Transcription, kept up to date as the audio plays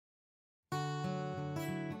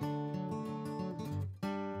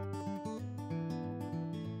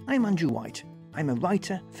I'm Andrew White. I'm a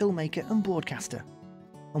writer, filmmaker and broadcaster,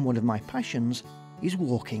 and one of my passions is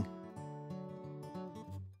walking.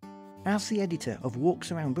 As the editor of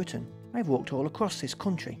Walks Around Britain, I've walked all across this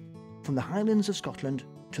country, from the Highlands of Scotland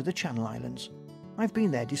to the Channel Islands. I've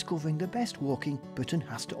been there discovering the best walking Britain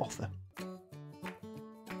has to offer.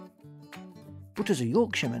 But as a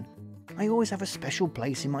Yorkshireman, I always have a special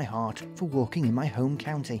place in my heart for walking in my home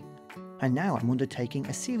county, and now I'm undertaking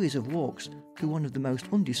a series of walks through one of the most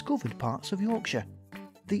undiscovered parts of Yorkshire,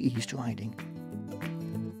 the East Riding.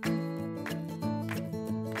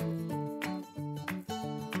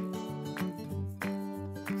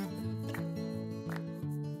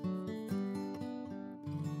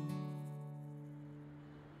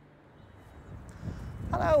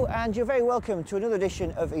 Hello, and you're very welcome to another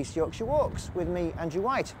edition of East Yorkshire Walks with me, Andrew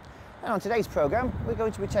White. And on today's programme, we're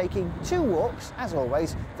going to be taking two walks, as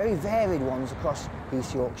always, very varied ones across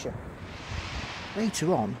East Yorkshire.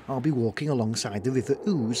 Later on, I'll be walking alongside the River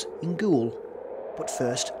Ouse in Goole. But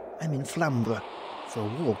first, I'm in Flamborough for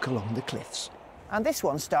a walk along the cliffs. And this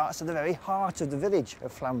one starts at the very heart of the village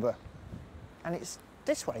of Flamborough. And it's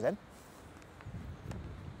this way then.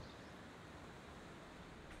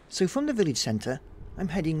 So from the village centre, I'm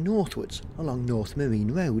heading northwards along North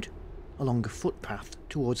Marine Road, along a footpath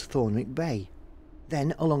towards Thornwick Bay,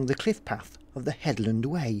 then along the cliff path of the Headland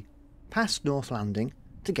Way, past North Landing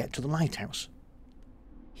to get to the lighthouse.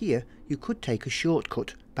 Here you could take a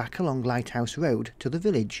shortcut back along Lighthouse Road to the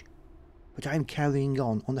village, but I'm carrying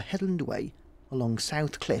on the Headland Way along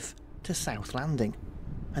South Cliff to South Landing,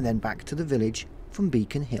 and then back to the village from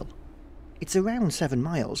Beacon Hill. It's around 7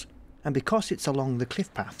 miles, and because it's along the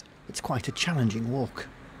cliff path, it's quite a challenging walk.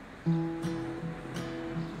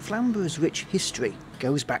 Flamborough's rich history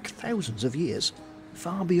goes back thousands of years,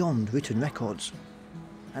 far beyond written records,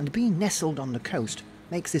 and being nestled on the coast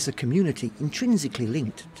makes this a community intrinsically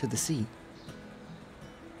linked to the sea.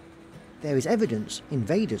 There is evidence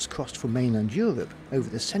invaders crossed from mainland Europe over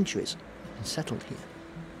the centuries and settled here.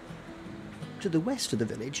 To the west of the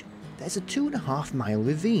village, there's a 2.5 mile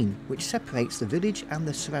ravine which separates the village and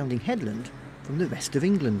the surrounding headland from the rest of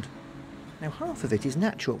England. Now half of it is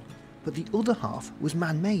natural, but the other half was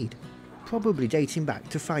man-made, probably dating back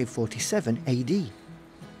to 547 AD.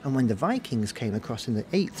 And when the Vikings came across in the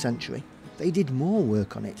 8th century, they did more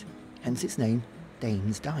work on it, hence its name,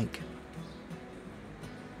 Dane's Dyke.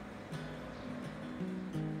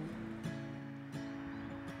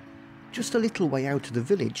 Just a little way out of the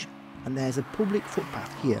village, and there's a public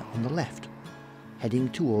footpath here on the left, heading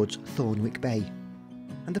towards Thornwick Bay,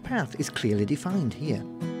 and the path is clearly defined here.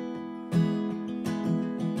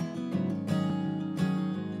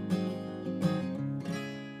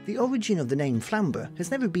 The origin of the name Flamborough has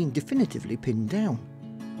never been definitively pinned down,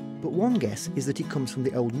 but one guess is that it comes from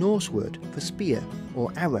the Old Norse word for spear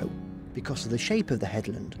or arrow because of the shape of the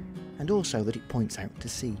headland, and also that it points out to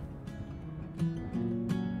sea.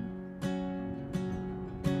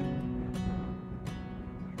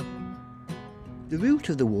 The route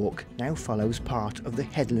of the walk now follows part of the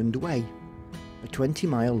Headland Way, a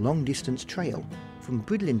 20-mile long-distance trail from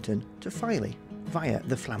Bridlington to Filey via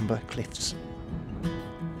the Flamborough Cliffs.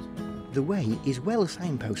 The way is well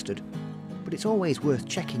signposted, but it's always worth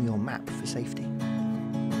checking your map for safety.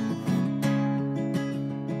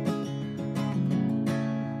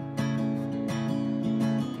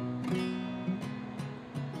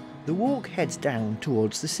 The walk heads down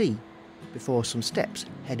towards the sea, before some steps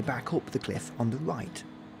head back up the cliff on the right.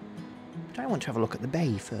 But I want to have a look at the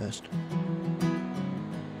bay first.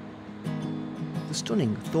 The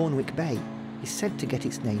stunning Thornwick Bay is said to get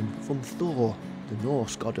its name from Thor, the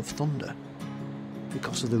Norse god of thunder,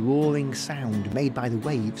 because of the roaring sound made by the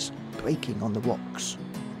waves breaking on the rocks,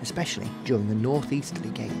 especially during a northeasterly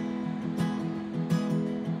gale.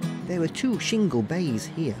 There are 2 shingle bays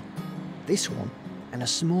here, this one and a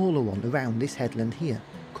smaller one around this headland here,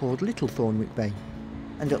 called Little Thornwick Bay,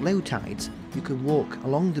 and at low tides you can walk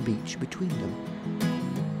along the beach between them.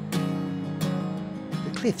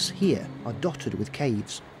 The cliffs here are dotted with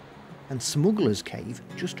caves, and Smuggler's Cave,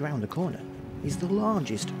 just round the corner, is the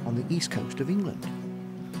largest on the east coast of England.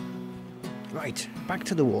 Right, back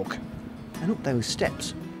to the walk, and up those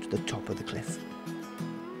steps to the top of the cliff.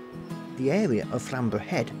 The area of Flamborough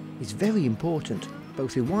Head is very important,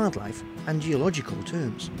 both in wildlife and geological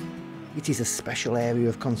terms. It is a special area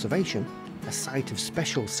of conservation, a site of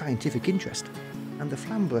special scientific interest, and the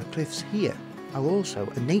Flamborough Cliffs here are also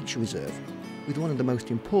a nature reserve with one of the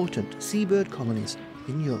most important seabird colonies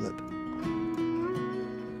in Europe.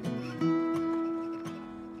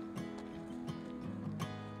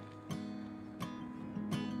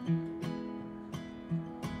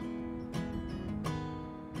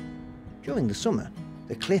 During the summer,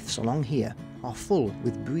 the cliffs along here are full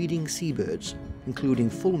with breeding seabirds,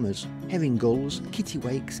 including fulmars, herring gulls,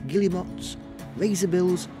 kittiwakes, guillemots,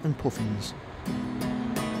 razorbills and puffins.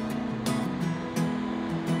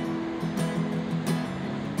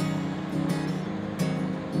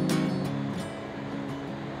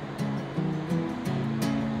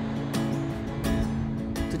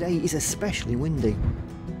 Today is especially windy.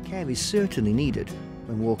 Care is certainly needed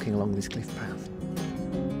when walking along this cliff path.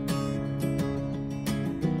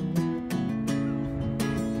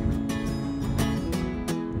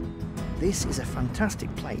 This is a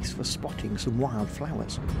fantastic place for spotting some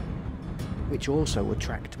wildflowers, which also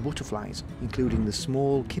attract butterflies, including the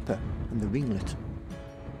small kipper and the ringlet.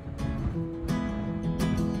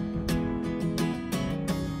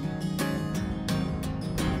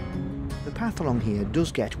 The path along here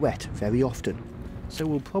does get wet very often, so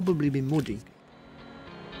will probably be muddy.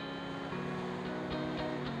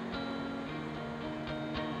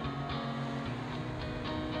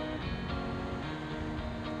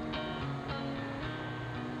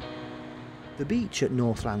 The beach at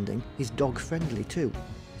North Landing is dog friendly too,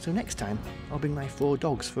 so next time I'll bring my 4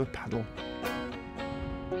 dogs for a paddle.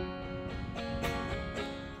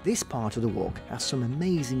 This part of the walk has some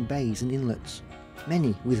amazing bays and inlets,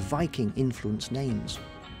 many with Viking influenced names.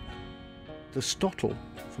 The Stottel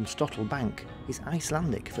from Stottel Bank is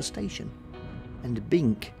Icelandic for station, and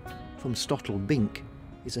Bink from Stottel Bink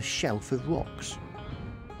is a shelf of rocks,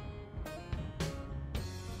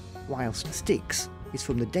 whilst Styx is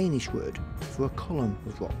from the Danish word for a column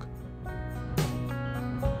of rock.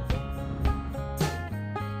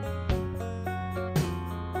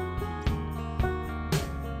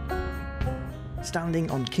 Standing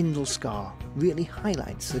on Kindle Scar really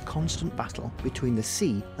highlights the constant battle between the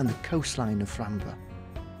sea and the coastline of Flamborough.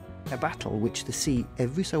 A battle which the sea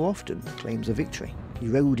every so often claims a victory,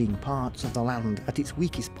 eroding parts of the land at its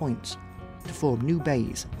weakest points to form new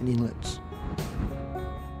bays and inlets.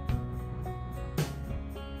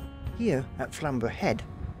 Here at Flamborough Head,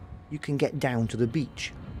 you can get down to the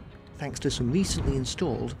beach, thanks to some recently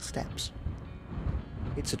installed steps.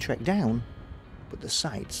 It's a trek down, but the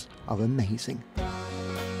sights are amazing.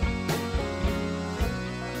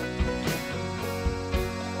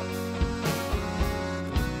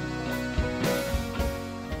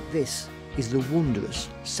 This is the wondrous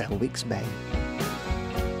Selwick's Bay.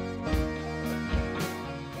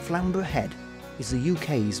 Flamborough Head is the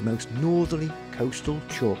UK's most northerly coastal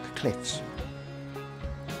chalk cliffs.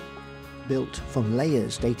 Built from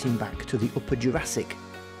layers dating back to the Upper Jurassic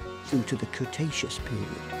through to the Cretaceous period.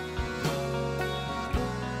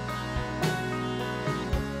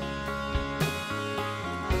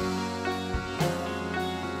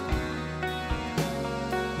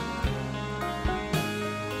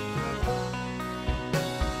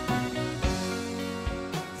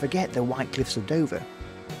 Forget the White Cliffs of Dover.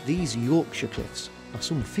 These Yorkshire cliffs are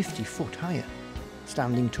some 50 foot higher,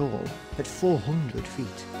 standing tall at 400 feet.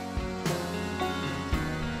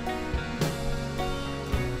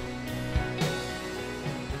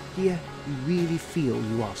 Here you really feel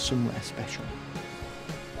you are somewhere special.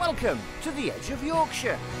 Welcome to the edge of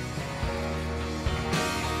Yorkshire.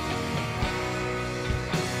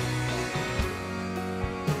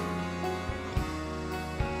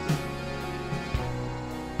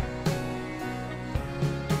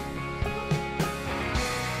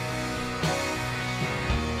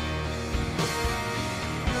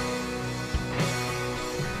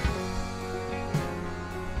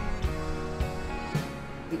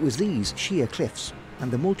 It was these sheer cliffs and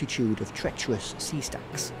the multitude of treacherous sea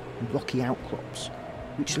stacks and rocky outcrops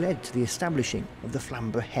which led to the establishing of the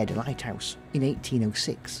Flamborough Head Lighthouse in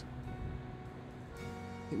 1806.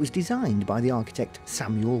 It was designed by the architect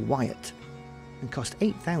Samuel Wyatt and cost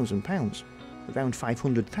 £8,000, around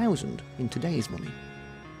 $500,000 in today's money.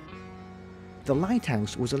 The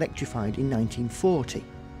lighthouse was electrified in 1940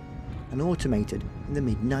 and automated in the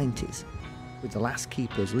mid-90s, with the last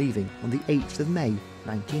keepers leaving on the 8th of May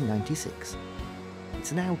 1996.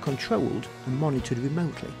 It's now controlled and monitored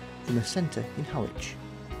remotely from a centre in Harwich.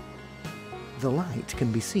 The light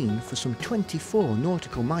can be seen for some 24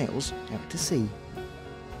 nautical miles out to sea.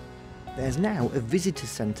 There's now a visitor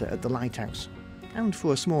centre at the lighthouse, and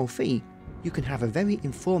for a small fee you can have a very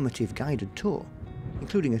informative guided tour,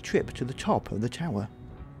 including a trip to the top of the tower.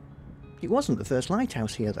 It wasn't the first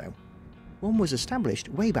lighthouse here though. One was established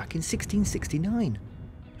way back in 1669,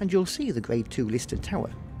 and you'll see the Grade 2 listed tower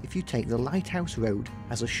if you take the Lighthouse Road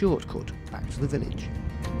as a shortcut back to the village.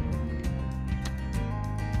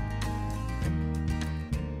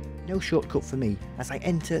 No shortcut for me as I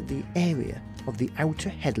enter the area of the Outer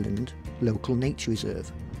Headland Local Nature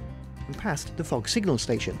Reserve, and past the fog signal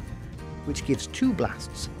station, which gives 2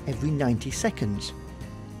 blasts every 90 seconds,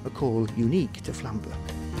 a call unique to Flamborough.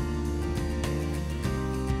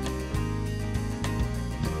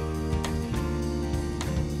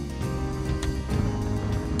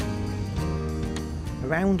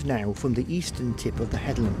 Around now from the eastern tip of the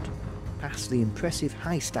headland, past the impressive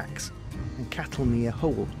high stacks and Cattlemere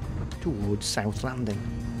Hole towards South Landing.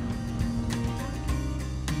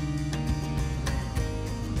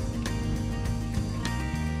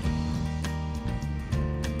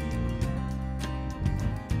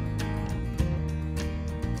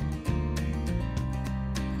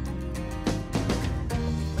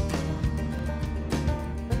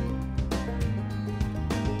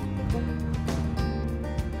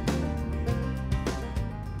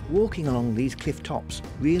 Walking along these cliff tops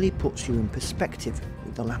really puts you in perspective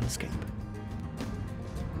with the landscape.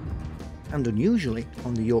 And unusually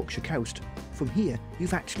on the Yorkshire coast, from here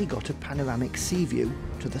you've actually got a panoramic sea view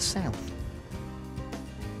to the south.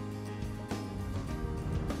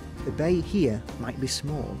 The bay here might be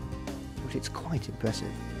small, but it's quite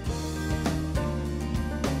impressive.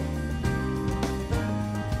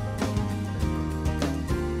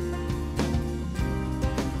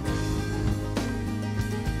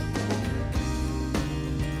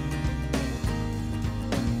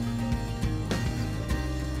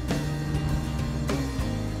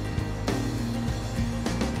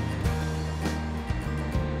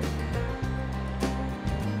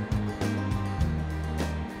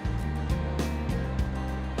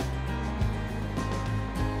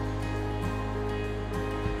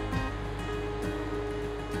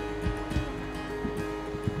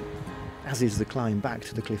 As is the climb back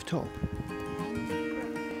to the cliff top.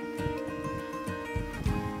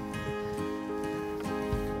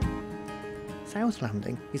 South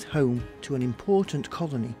Landing is home to an important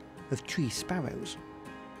colony of tree sparrows,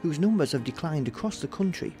 whose numbers have declined across the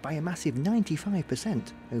country by a massive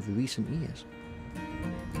 95% over recent years.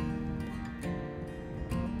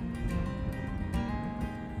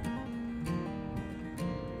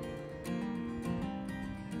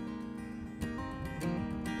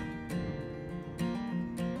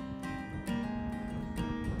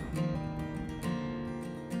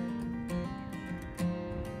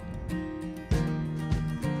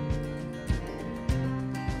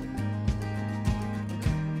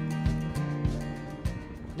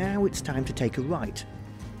 Now it's time to take a right,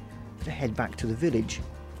 to head back to the village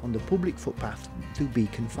on the public footpath through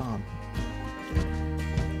Beacon Farm.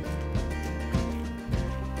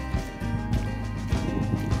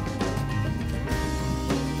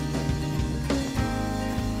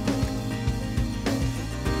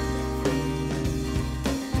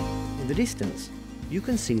 In the distance, you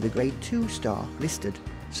can see the Grade 2 star listed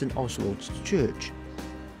St Oswald's Church,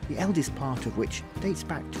 the eldest part of which dates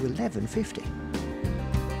back to 1150.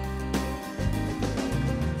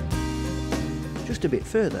 Just a bit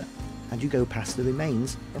further and you go past the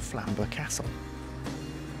remains of Flamborough Castle.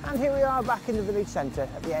 And here we are back in the village centre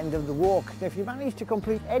at the end of the walk. Now, if you managed to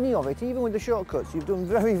complete any of it, even with the shortcuts, you've done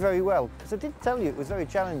very, very well. Because I did tell you it was very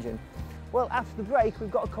challenging. Well, after the break,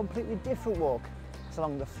 we've got a completely different walk. It's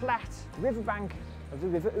along the flat riverbank of the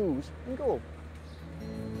River Ouse in Goole.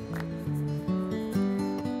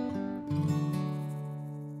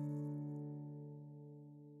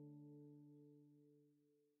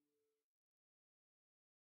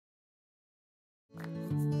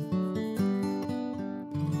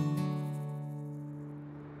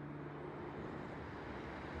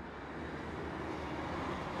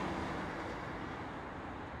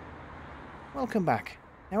 Welcome back.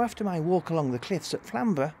 Now after my walk along the cliffs at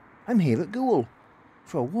Flamborough, I'm here at Goole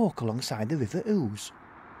for a walk alongside the River Ouse.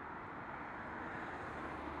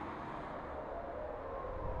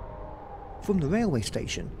 From the railway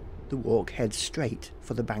station, the walk heads straight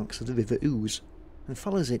for the banks of the River Ouse and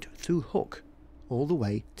follows it through Hook all the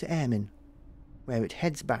way to Airmin, where it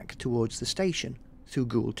heads back towards the station through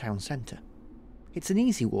Goole town centre. It's an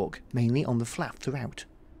easy walk, mainly on the flat throughout,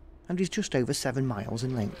 and is just over 7 miles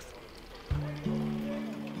in length.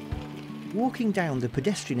 Walking down the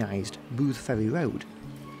pedestrianised Booth Ferry Road,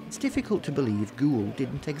 it's difficult to believe Goole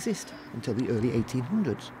didn't exist until the early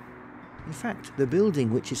 1800s. In fact, the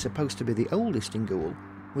building which is supposed to be the oldest in Goole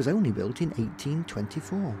was only built in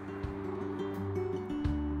 1824.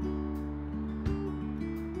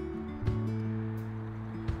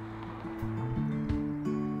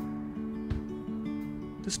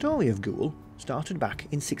 The story of Goole started back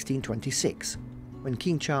in 1626, when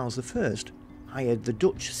King Charles I hired the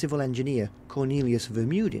Dutch civil engineer Cornelius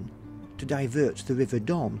Vermuyden to divert the River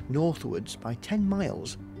Don northwards by 10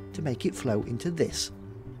 miles to make it flow into this,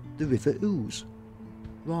 the River Ouse.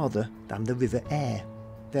 rather than the River Aire,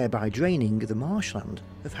 thereby draining the marshland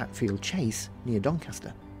of Hatfield Chase near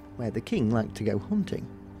Doncaster, where the king liked to go hunting.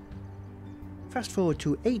 Fast forward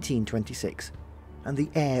to 1826, and the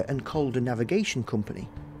Air and Calder Navigation Company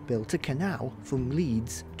built a canal from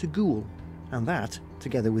Leeds to Goole, and that,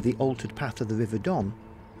 together with the altered path of the River Don,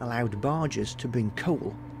 allowed barges to bring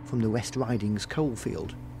coal from the West Riding's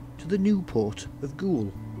coalfield to the new port of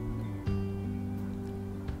Goole.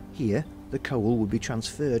 Here, the coal would be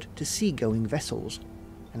transferred to seagoing vessels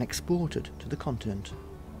and exported to the continent.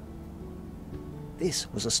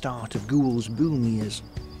 This was the start of Goole's boom years,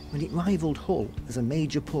 when it rivalled Hull as a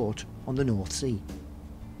major port on the North Sea.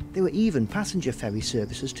 There were even passenger ferry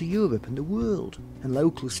services to Europe and the world, and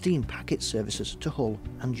local steam packet services to Hull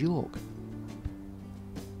and York.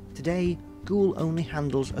 Today, Goole only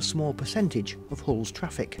handles a small percentage of Hull's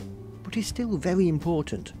traffic, but is still very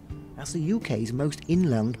important as the UK's most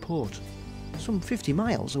inland port, some 50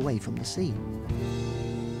 miles away from the sea.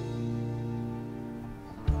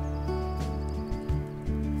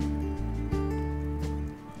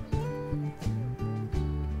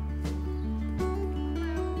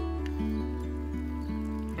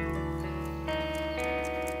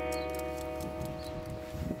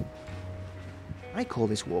 I call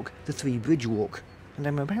this walk the Three Bridge Walk, and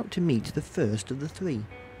I'm about to meet the first of the three.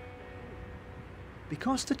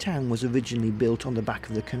 Because the town was originally built on the back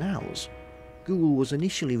of the canals, Goole was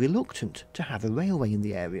initially reluctant to have a railway in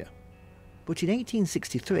the area. But in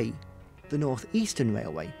 1863, the North Eastern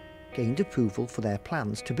Railway gained approval for their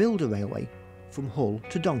plans to build a railway from Hull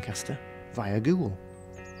to Doncaster via Goole.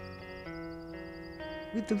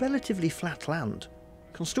 With the relatively flat land,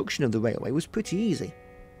 construction of the railway was pretty easy.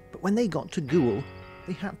 But when they got to Goole,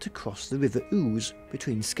 they had to cross the River Ouse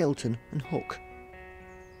between Skelton and Hook.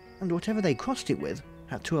 And whatever they crossed it with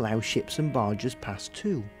had to allow ships and barges past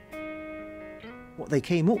too. What they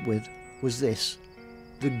came up with was this,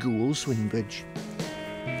 the Goole Swing Bridge.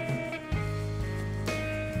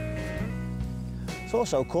 It's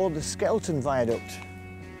also called the Skelton Viaduct.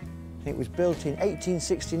 It was built in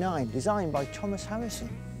 1869, designed by Thomas Harrison.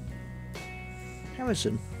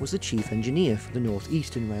 Harrison was the chief engineer for the North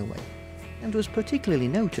Eastern Railway and was particularly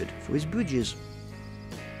noted for his bridges.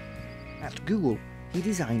 At Goole, he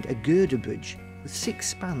designed a girder bridge with 6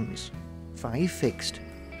 spans, 5 fixed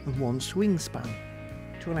and 1 swing span,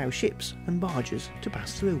 to allow ships and barges to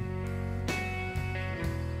pass through.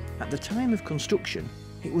 At the time of construction,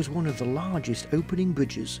 it was one of the largest opening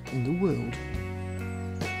bridges in the world.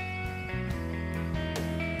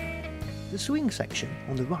 The swing section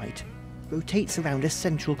on the right rotates around a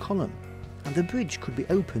central column, and the bridge could be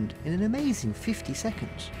opened in an amazing 50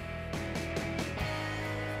 seconds.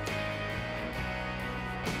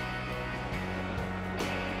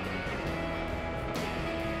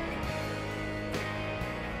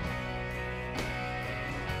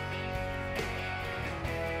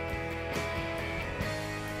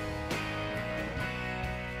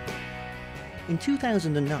 In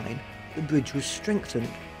 2009, the bridge was strengthened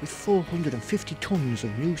with 450 tonnes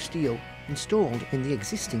of new steel installed in the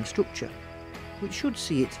existing structure, which should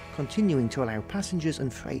see it continuing to allow passengers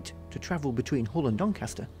and freight to travel between Hull and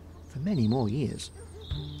Doncaster for many more years.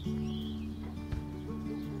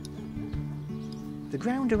 The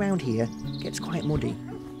ground around here gets quite muddy,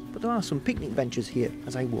 but there are some picnic benches here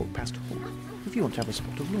as I walk past Hook, if you want to have a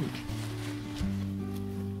spot of lunch.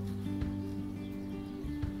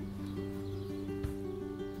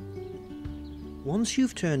 Once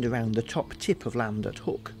you've turned around the top tip of land at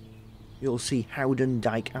Hook, you'll see Howden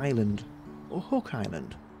Dyke Island, or Hook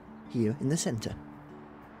Island, here in the centre.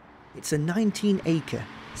 It's a 19-acre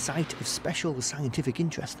site of special scientific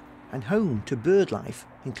interest and home to bird life,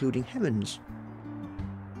 including herons.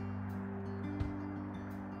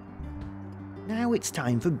 Now it's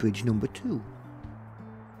time for bridge number 2.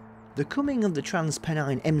 The coming of the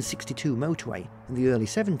Transpennine M62 motorway in the early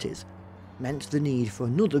 70s meant the need for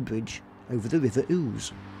another bridge over the River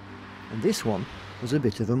Ouse, and this one was a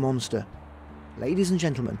bit of a monster. Ladies and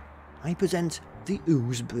gentlemen, I present the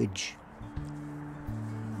Ouse Bridge.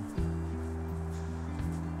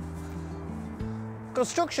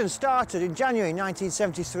 Construction started in January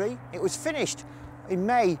 1973. It was finished in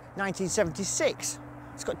May 1976.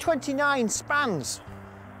 It's got 29 spans.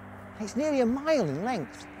 It's nearly a mile in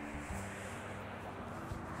length.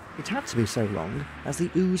 It had to be so long as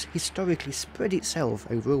the Ouse historically spread itself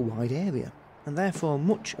over a wide area, and therefore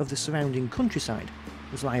much of the surrounding countryside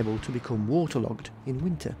was liable to become waterlogged in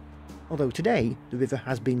winter. Although today the river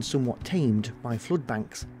has been somewhat tamed by flood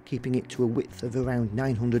banks, keeping it to a width of around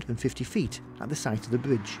 950 feet at the site of the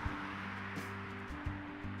bridge.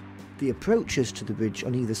 The approaches to the bridge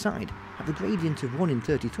on either side have a gradient of 1 in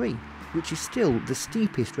 33, which is still the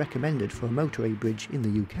steepest recommended for a motorway bridge in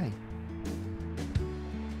the UK.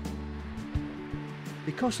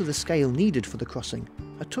 Because of the scale needed for the crossing,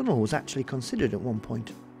 a tunnel was actually considered at one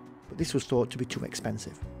point, but this was thought to be too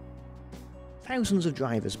expensive. Thousands of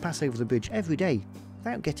drivers pass over the bridge every day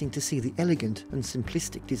without getting to see the elegant and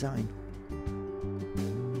simplistic design.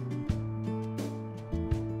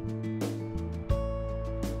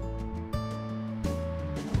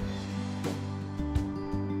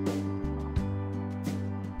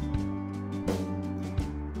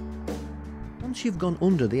 Once you've gone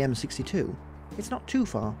under the M62, it's not too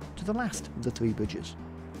far to the last of the 3 bridges.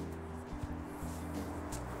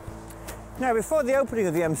 Now, before the opening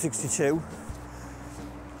of the M62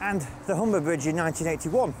 and the Humber Bridge in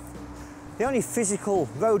 1981, the only physical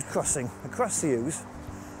road crossing across the Ouse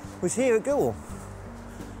was here at Goole,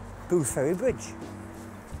 Booth Ferry Bridge.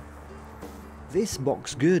 This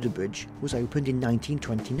box girder bridge was opened in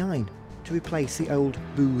 1929 to replace the old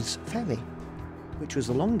Booth's Ferry, which was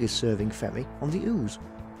the longest serving ferry on the Ouse,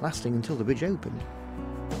 lasting until the bridge opened.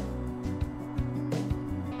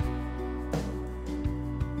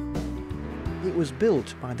 It was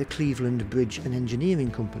built by the Cleveland Bridge and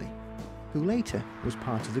Engineering Company, who later was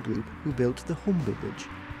part of the group who built the Humber Bridge.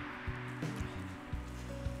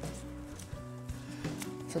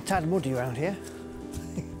 It's a tad muddy around here.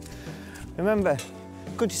 Remember,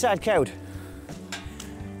 countryside code.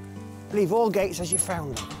 Leave all gates as you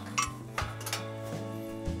found them.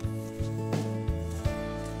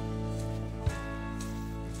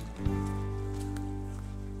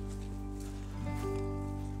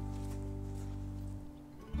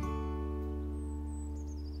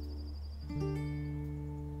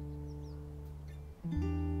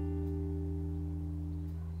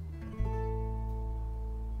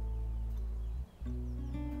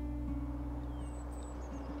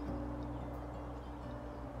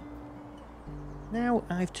 Now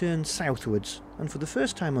I've turned southwards, and for the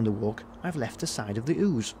first time on the walk I've left the side of the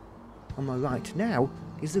Ouse. On my right now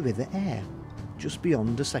is the River Aire, just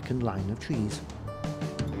beyond the second line of trees.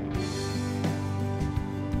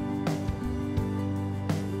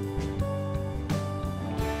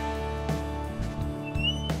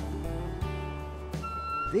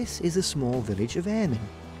 This is the small village of Airmin,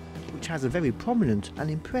 which has a very prominent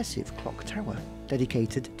and impressive clock tower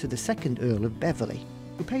dedicated to the 2nd Earl of Beverley,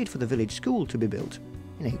 who paid for the village school to be built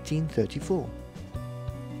in 1834.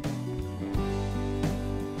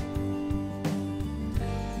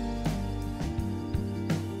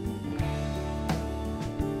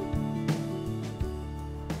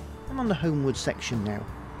 I'm on the homeward section now,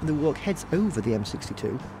 and the walk heads over the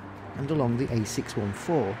M62 and along the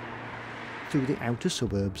A614 through the outer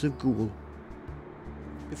suburbs of Goole,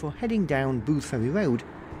 before heading down Booth Ferry Road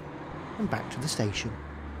and back to the station.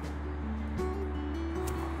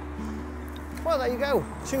 Well, there you go,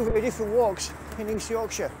 2 very different walks in East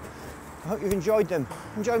Yorkshire. I hope you've enjoyed them.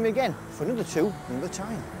 Join me again for another 2 another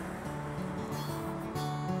time.